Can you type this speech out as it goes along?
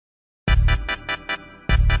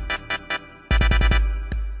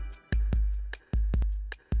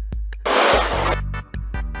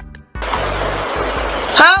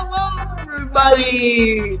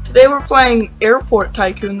everybody! Today we're playing Airport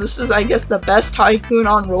Tycoon. This is, I guess, the best tycoon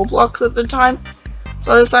on Roblox at the time.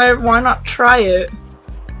 So I decided, why not try it?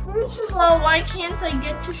 First of all, why can't I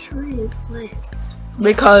get to Shreya's place?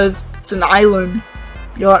 Because it's an island.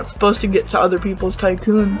 You're not supposed to get to other people's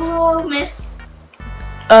tycoons. Oh, miss.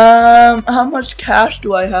 How much cash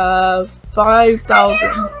do I have?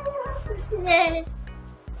 5,000.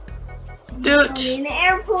 Dude.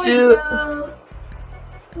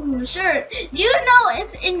 Sure. Do you know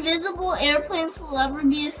if invisible airplanes will ever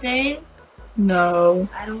be a thing? No.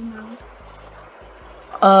 I don't know.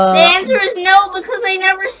 The answer is no, because I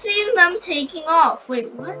never seen them taking off.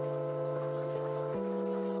 Wait, what?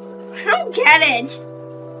 I don't get it.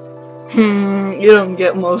 You don't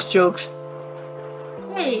get most jokes.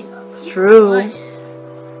 Hey, it's true. What?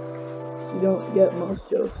 You don't get most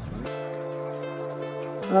jokes.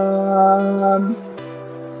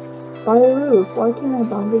 Buy a roof. Why can't I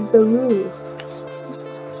buy the roof?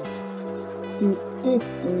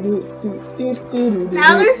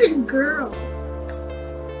 Now there's a girl.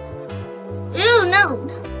 Ew, no.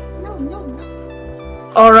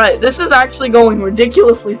 Alright, this is actually going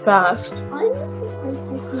ridiculously fast.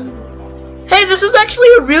 Hey, this is actually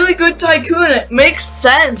a really good tycoon. It makes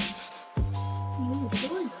sense.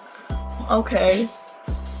 Okay.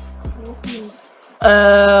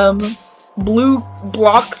 Blue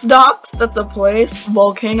Blocks Docks, that's a place.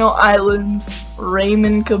 Volcano Islands,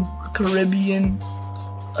 Raymond Caribbean,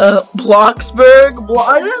 Bloxburg.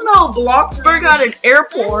 I didn't know Bloxburg had an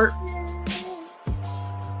airport.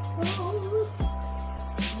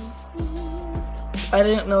 I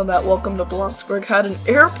didn't know that Welcome to Bloxburg had an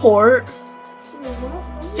airport.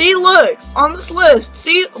 See, look, on this list,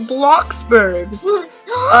 see, Bloxburg.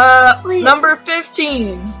 Number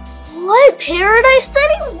 15. What? Paradise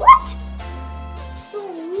City? What? So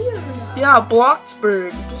weird. Yeah,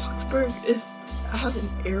 Bloxburg. Bloxburg has an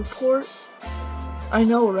airport? I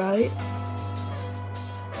know, right?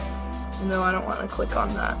 No, I don't want to click on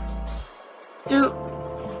that. Dude.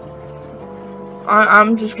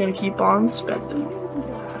 I'm just gonna keep on spending.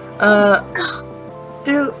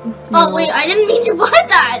 Dude. Oh, wait, I didn't mean to buy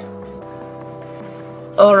that.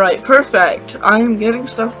 Alright, perfect. I am getting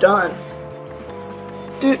stuff done.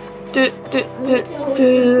 Like,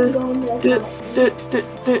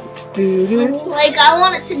 I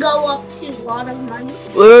want it to go up to a lot of money.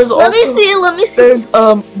 Let me see. There's,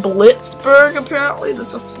 Blitzburg, apparently.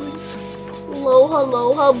 That's a place.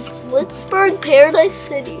 Aloha, Blitzburg, Paradise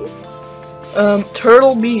City.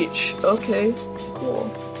 Turtle Beach. Okay, cool.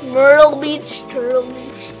 Myrtle Beach, Turtle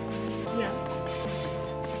Beach. Yeah.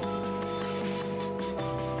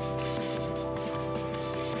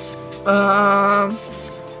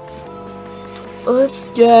 Let's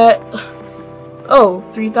get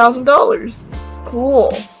 $3,000.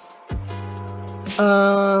 Cool.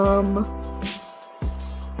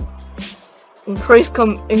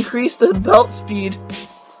 Increase the belt speed.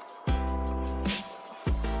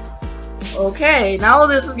 Okay, now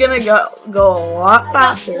this is gonna go a lot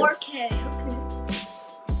faster. 4K.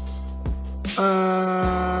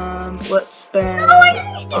 Okay. Let's spend. No, I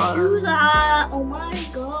didn't need to do that. Oh my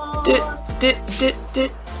god.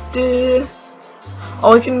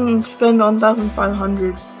 Oh, I can spend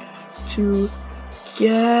 1,500 to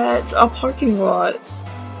get a parking lot.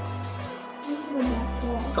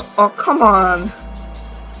 Oh, come on.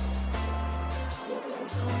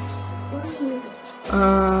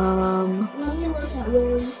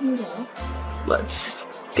 Let's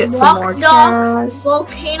get some more cash.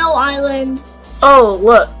 Volcano Island. Oh,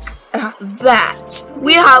 look at that.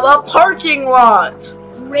 We have a parking lot.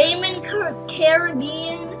 Raymond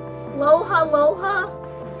Caribbean, Aloha,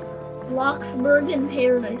 Bloxburg, and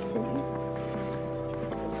Paradise City.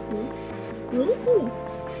 That's cool. Really cool.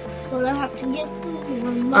 So I have to get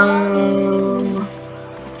some more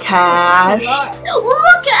cash.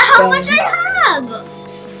 Look at how much I have.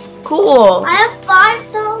 Cool. I have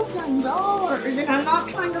 $5,000, and I'm not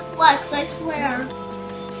trying to flex, I swear.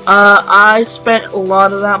 I spent a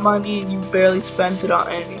lot of that money, and you barely spent it on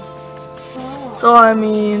any. Oh. So I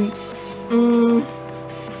mean,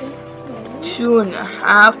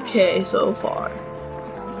 2.5K so far.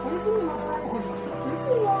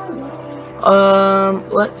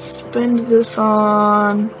 Let's spend this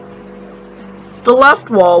on the left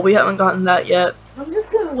wall. We haven't gotten that yet. I'm just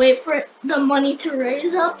gonna wait for the money to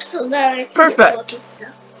raise up so that I can Perfect. get this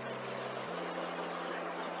stuff.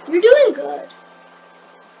 You're doing good.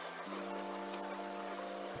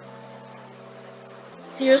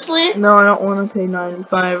 Seriously? No, I don't want to pay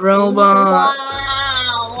 95 Robux.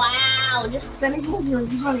 Wow, just spending all your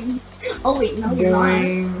money. Oh wait, no, you're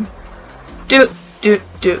not. Do.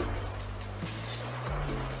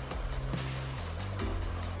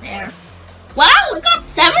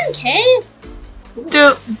 7K?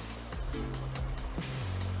 Dude.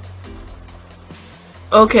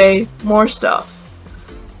 Okay, more stuff.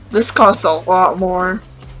 This costs a lot more.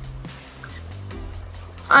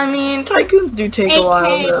 I mean, tycoons do take a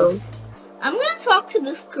while though. I'm gonna talk to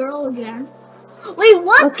this girl again. Wait,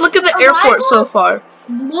 what? Let's look at the airport so far.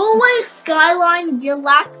 Blueway, Skyline,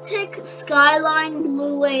 Galactic, Skyline,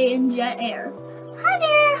 Blueway, and Jet Air. Hi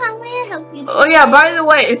there, how may I help you today? Oh yeah, by the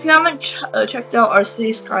way, if you haven't checked out our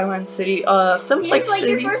city, Skyline City, Simplex like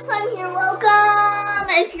City. your first time here, welcome!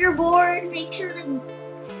 If you're bored, make sure to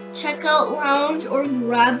check out Lounge or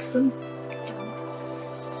grab some.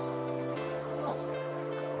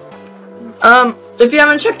 If you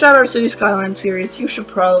haven't checked out our City Skyline series, you should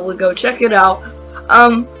probably go check it out.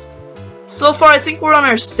 So far I think we're on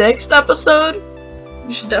our 6th episode.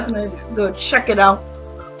 You should definitely go check it out.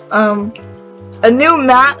 A new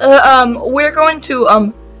map, we're going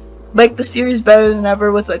to, make the series better than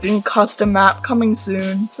ever with a new custom map coming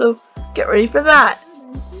soon. So, get ready for that.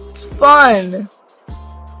 It's fun.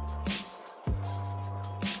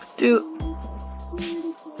 Dude.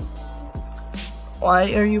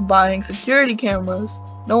 Why are you buying security cameras?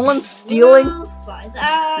 No one's stealing.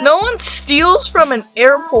 No one steals from an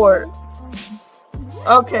airport.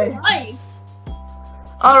 Okay.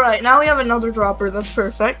 Alright, now we have another dropper. That's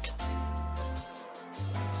perfect.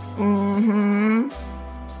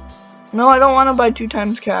 No, I don't want to buy 2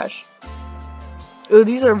 times cash. Ooh,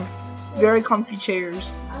 these are very comfy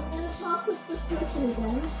chairs. I'm gonna talk with this person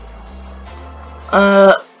again.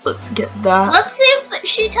 Let's get that. Let's see if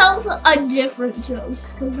she tells a different joke,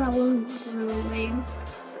 because that one was really lame.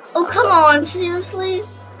 Oh, come on, seriously?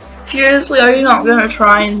 Seriously, are you not gonna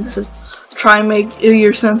try and make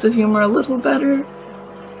your sense of humor a little better?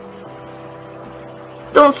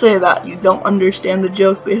 Don't say that you don't understand the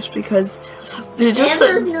joke just because it just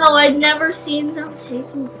says no, I've never seen them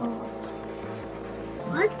taking off.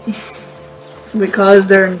 What? Because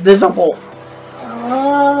they're invisible.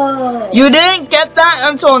 Oh. You didn't get that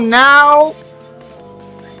until now?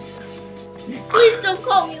 Please don't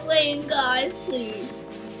call me lame, guys, please.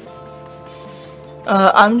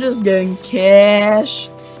 I'm just getting cash.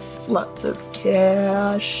 Lots of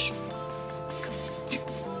cash.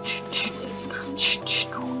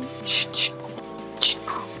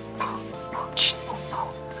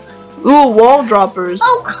 Ooh, wall droppers.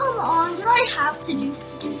 Oh, come on. Did I have to do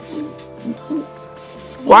something?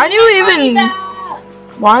 Why do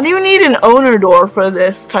you need an owner door for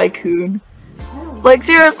this, Tycoon? Like,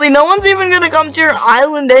 seriously, no one's even gonna come to your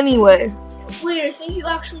island anyway. Wait, I think you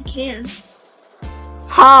actually can.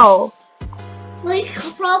 How? Like,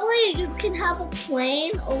 probably you can have a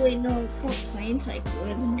plane. Oh, wait, no, it's not plane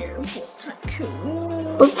Tycoon, it's airport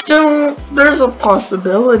Tycoon. But still, there's a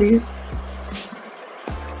possibility.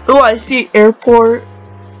 Oh, I see airport.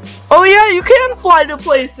 Oh yeah, you can fly to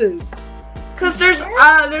places. Cause there's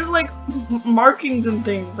like markings and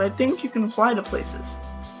things. I think you can fly to places.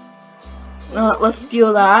 Let's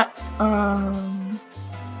steal that. I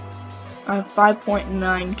have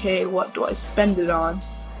 5.9k. What do I spend it on?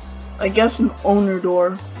 I guess an owner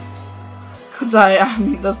door. Cause I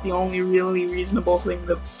mean that's the only really reasonable thing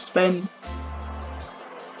to spend.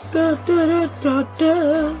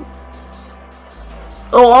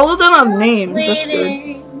 Oh, all of them have names. That's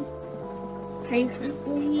good.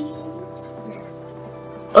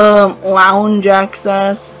 Lounge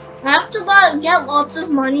access. I have to get lots of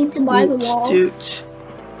money to buy the walls.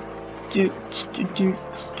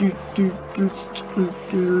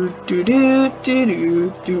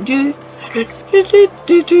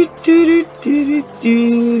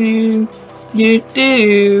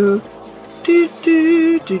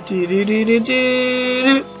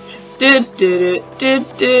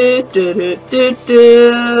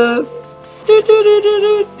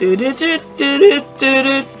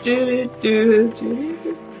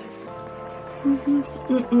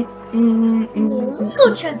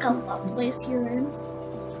 Go check out that place you're in.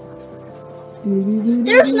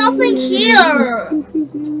 There's nothing here.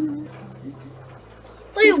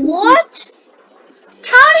 Wait, what?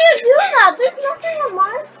 How do you do that? There's nothing on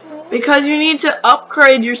my screen. Because you need to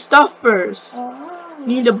upgrade your stuff first. You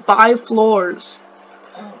need to buy floors.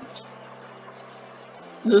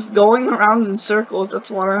 Just going around in circles, that's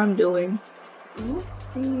what I'm doing. Let's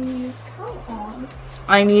see. Come on.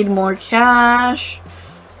 I need more cash.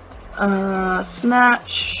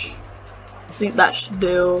 Snatch. I think that should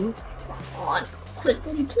do. Come on.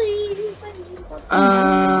 Quickly, please. I need lots of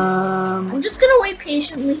money. I'm just gonna wait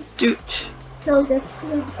patiently. Dude. So that's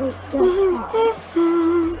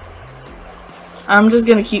I'm just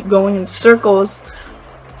gonna keep going in circles.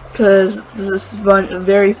 Because this is fun,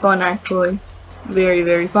 very fun actually. Very,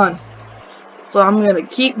 very fun. So I'm gonna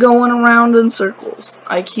keep going around in circles.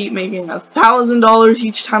 I keep making $1,000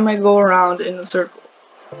 each time I go around in a circle.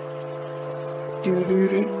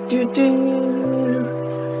 8K.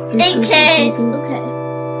 Okay.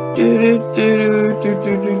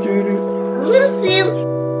 I'm gonna see.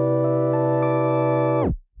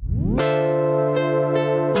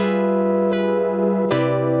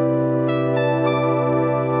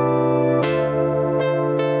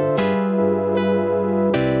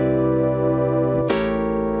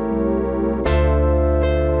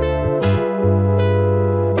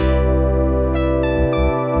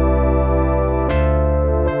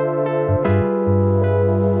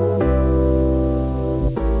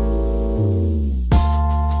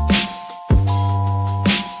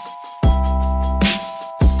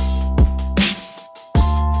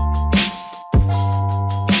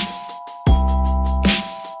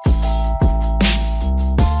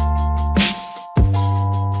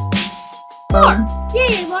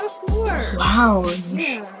 Yay, I bought a floor. Lounge.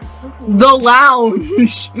 Yeah. Okay. The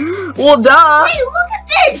lounge. Well, duh. Hey, look at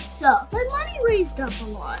this. My money raised up a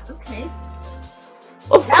lot. Okay.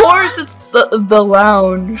 Of course, it's the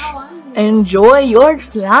lounge. Enjoy your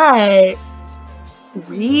flight.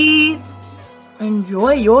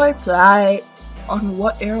 Enjoy your flight. On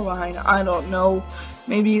what airline? I don't know.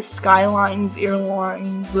 Maybe Skylines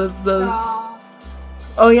Airlines.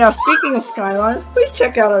 Oh yeah, speaking of Skylines, please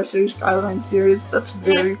check out our series Skyline series. That's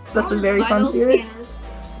a very fun series.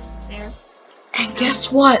 There. And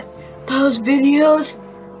guess what? Those videos,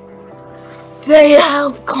 they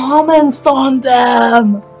have comments on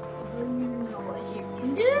them.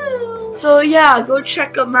 So yeah, go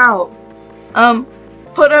check them out.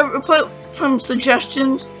 Put some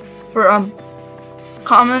suggestions for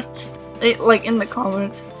comments, like in the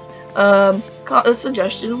comments.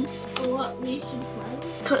 Suggestions. What we should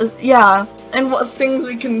play. Yeah, and what things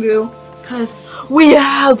we can do. Cause we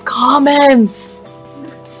have comments.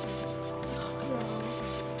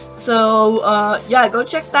 So yeah, go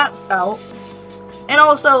check that out. And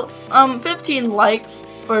also 15 likes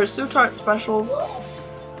for Sutart specials.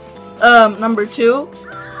 Number 2.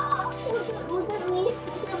 Look at me.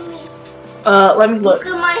 Let me look.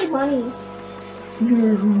 Look at my money.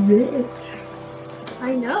 You're rich.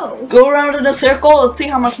 I know. Go around in a circle. Let's see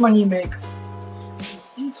how much money you make.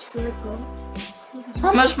 Each circle.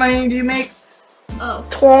 How much money do you make? Oh.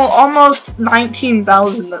 Almost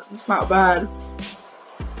 19,000. That's not bad.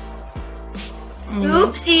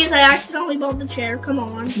 Oopsies! I accidentally bought the chair. Come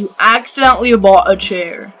on. You accidentally bought a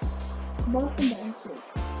chair. Bought the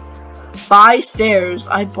benches. Buy stairs.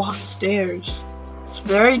 I bought stairs. It's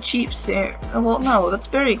very cheap stairs. Well, no, that's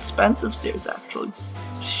very expensive stairs actually.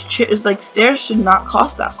 Stairs should not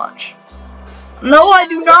cost that much. No, I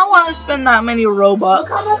do not want to spend that many Robux. Look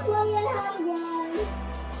how much money I have, guys.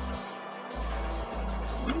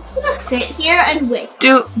 I'm just gonna sit here and wait.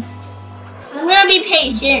 Dude, I'm gonna be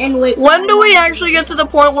patient and wait. When do we actually get to the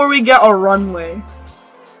point where we get a runway?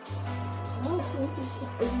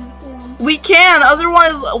 We can,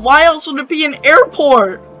 otherwise why else would it be an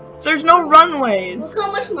airport? There's no runways. Look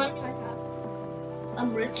how much money I have.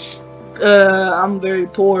 I'm rich. I'm very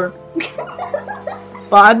poor.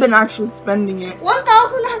 But I've been actually spending it.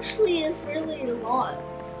 1,000 actually is really a lot.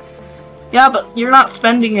 Yeah, but you're not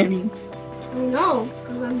spending any. I know,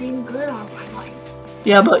 because I'm being good on my money.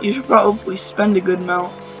 Yeah, but you should probably spend a good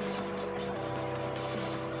amount.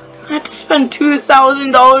 I had to spend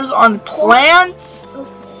 $2,000 on plants? Okay.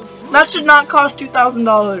 That should not cost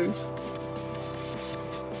 $2,000.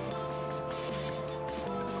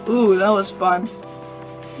 Ooh, that was fun.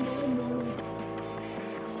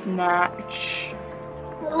 Snatch.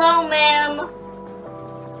 Hello, ma'am.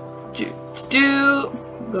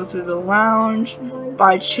 Go through the lounge.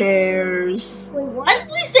 Buy chairs. Wait, why did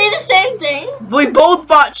we say the same thing? We both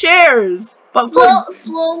bought chairs. But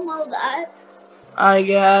Slow-mo that. I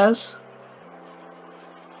guess.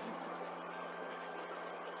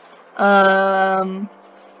 Let's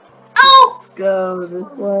go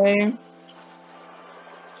this way.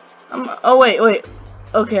 Oh wait.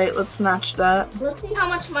 Okay, let's snatch that. Let's see how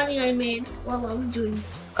much money I made while I was doing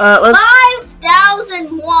this.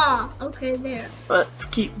 5,000 more. Okay, there. Let's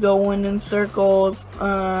keep going in circles.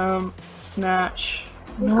 Snatch.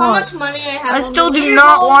 Look how much money I have. I still do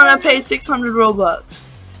not want to pay 600 Robux.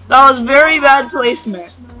 That was very bad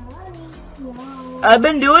placement. I've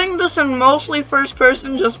been doing this in mostly first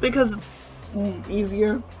person just because it's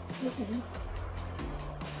easier. Okay.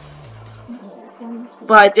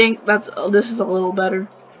 But I think this is a little better.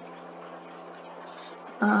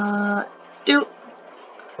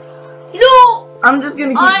 No! I'm just gonna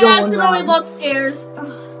keep going I accidentally around. bought stairs.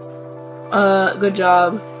 Good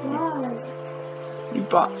job. Why? You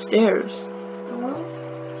brought stairs.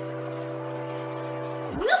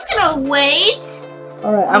 I'm just gonna wait.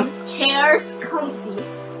 Alright, This chair is comfy.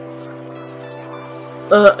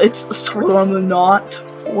 it's not.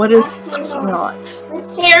 What is not? The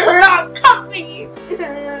chairs are not comfy.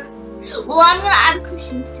 Well, I'm gonna add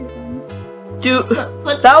cushions to them. Dude,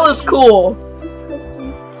 Put that was cool.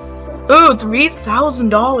 cushion. Ooh,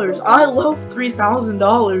 $3,000. I love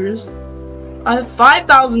 $3,000. I have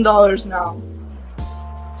 $5,000 now.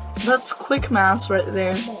 That's quick math right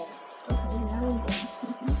there.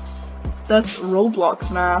 That's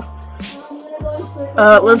Roblox math.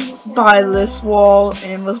 Let's buy this wall,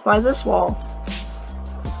 and let's buy this wall.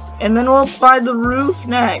 And then we'll buy the roof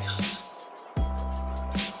next.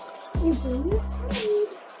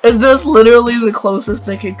 Is this literally the closest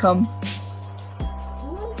they could come?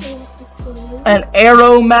 An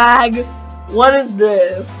arrow mag? What is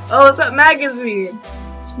this? Oh, it's that magazine.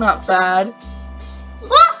 It's not bad.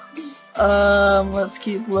 Let's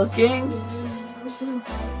keep looking.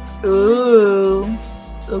 Ooh.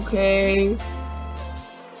 Okay.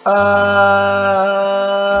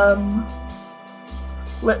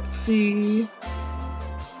 Let's see.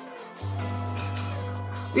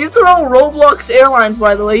 These are all Roblox airlines,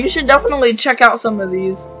 by the way. You should definitely check out some of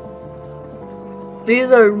these.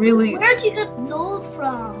 These are really... Where'd you get those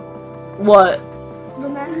from? What? The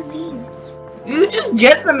magazines. You just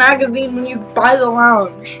get the magazine when you buy the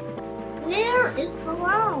lounge. Where is the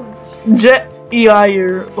lounge? Jet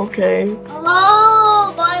EIR, okay.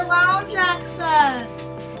 Oh, buy lounge access.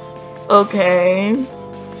 Okay.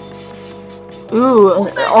 Ooh,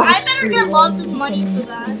 Okay, I better get lots of money for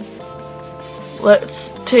that.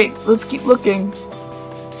 Let's keep looking.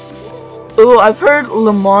 Ooh, I've heard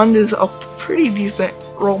Le Monde is a pretty decent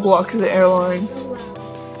Roblox airline.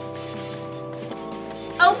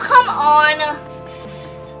 Oh, come on.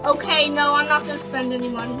 Okay, no, I'm not gonna spend any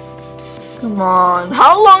money. Come on.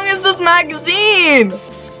 How long is this magazine?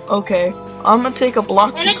 Okay, I'm gonna take a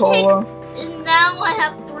Bloxy Cola. And now I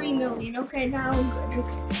have 3 million. Okay, now I'm good.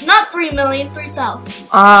 Not 3 million, 3,000.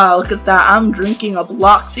 Ah, look at that. I'm drinking a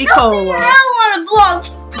Bloxy Cola. I don't want a block.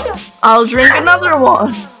 I'll drink another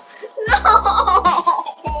one.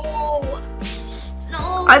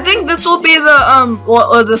 No. I think this will be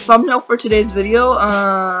the the thumbnail for today's video.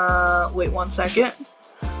 Wait 1 second.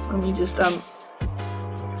 Let me just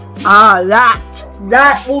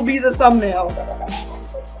that will be the thumbnail.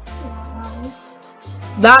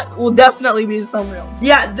 That will definitely be the thumbnail.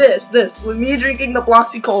 Yeah, this with me drinking the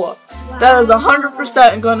Bloxy Cola. Wow. That is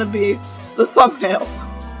 100% gonna be the thumbnail.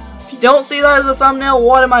 If you don't see that as a thumbnail,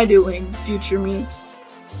 what am I doing, future me?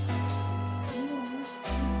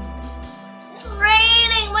 It's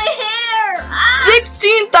raining my hair.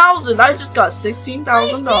 16,000. I just got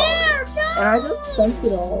 $16,000, and I just spent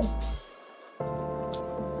it all.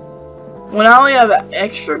 Well, now we have an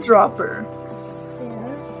extra dropper.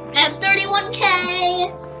 I have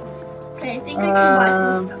 31K. Okay, I think I can buy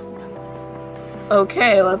some stuff.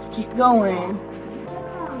 Okay, let's keep going.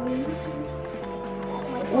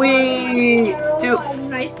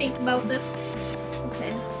 I think about this.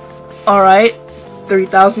 Okay. Alright,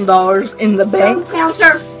 $3,000 in the bank.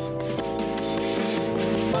 Counter.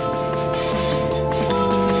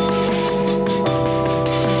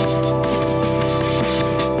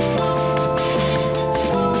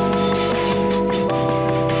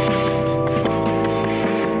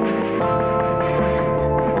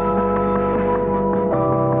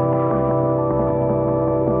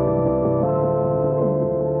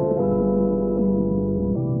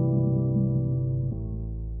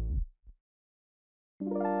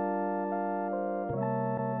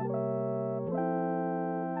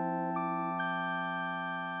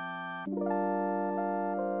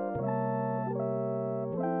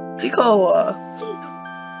 Cola.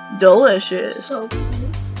 Delicious. So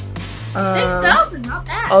 6,000, not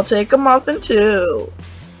bad. I'll take a muffin too.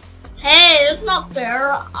 Hey, that's not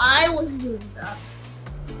fair. I was doing that.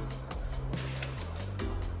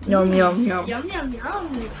 Yum yum yum. Yum yum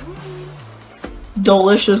yum.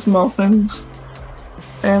 Delicious muffins.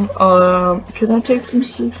 And can I take some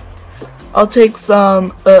sushi? I'll take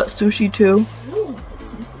some sushi too. Ooh,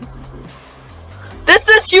 This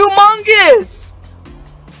is humongous!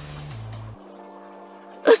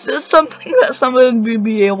 This is something that someone would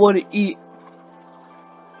be able to eat.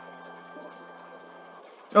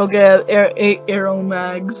 Okay, I have 8 arrow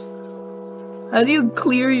mags. How do you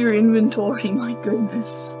clear your inventory? My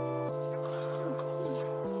goodness.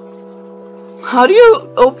 How do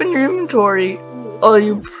you open your inventory? Oh,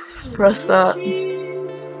 you press that.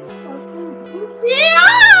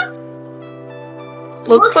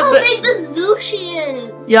 Look how big the sushi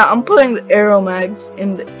is. Yeah, I'm putting the arrow mags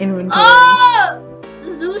in the inventory. Oh! The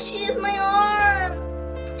sushi is my arm.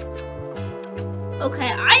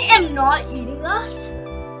 Okay, I am not eating that.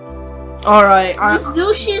 Alright, the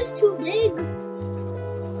sushi is too big.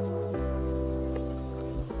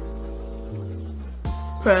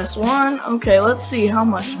 Press 1. Okay, let's see how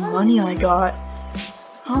much money I got.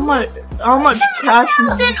 How much cash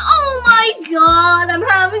money? Oh my god, I'm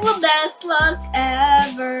having the best luck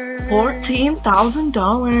ever.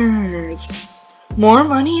 $14,000. More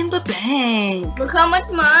money in the bank. Look how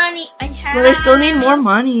much money I have. But I still need more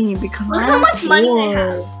money because look how much money I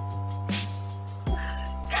have.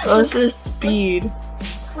 Oh, this is speed.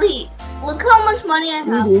 Wait, look how much money I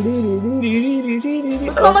have.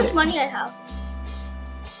 Look how much money I have.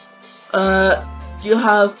 You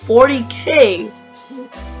have 40K.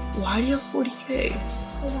 Why do you have 40K?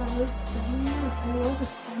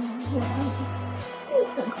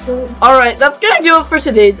 Alright, that's gonna do it for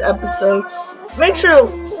today's episode. Make sure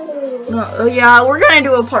yeah, we're gonna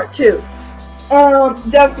do a part 2.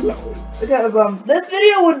 Definitely. Because this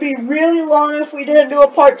video would be really long if we didn't do a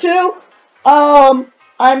part 2.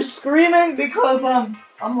 I'm screaming because I'm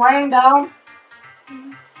laying down.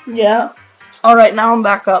 Yeah. Alright, now I'm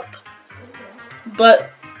back up.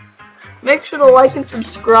 But make sure to like and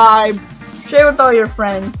subscribe. Share with all your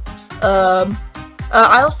friends.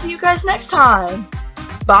 I'll see you guys next time.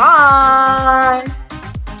 Bye.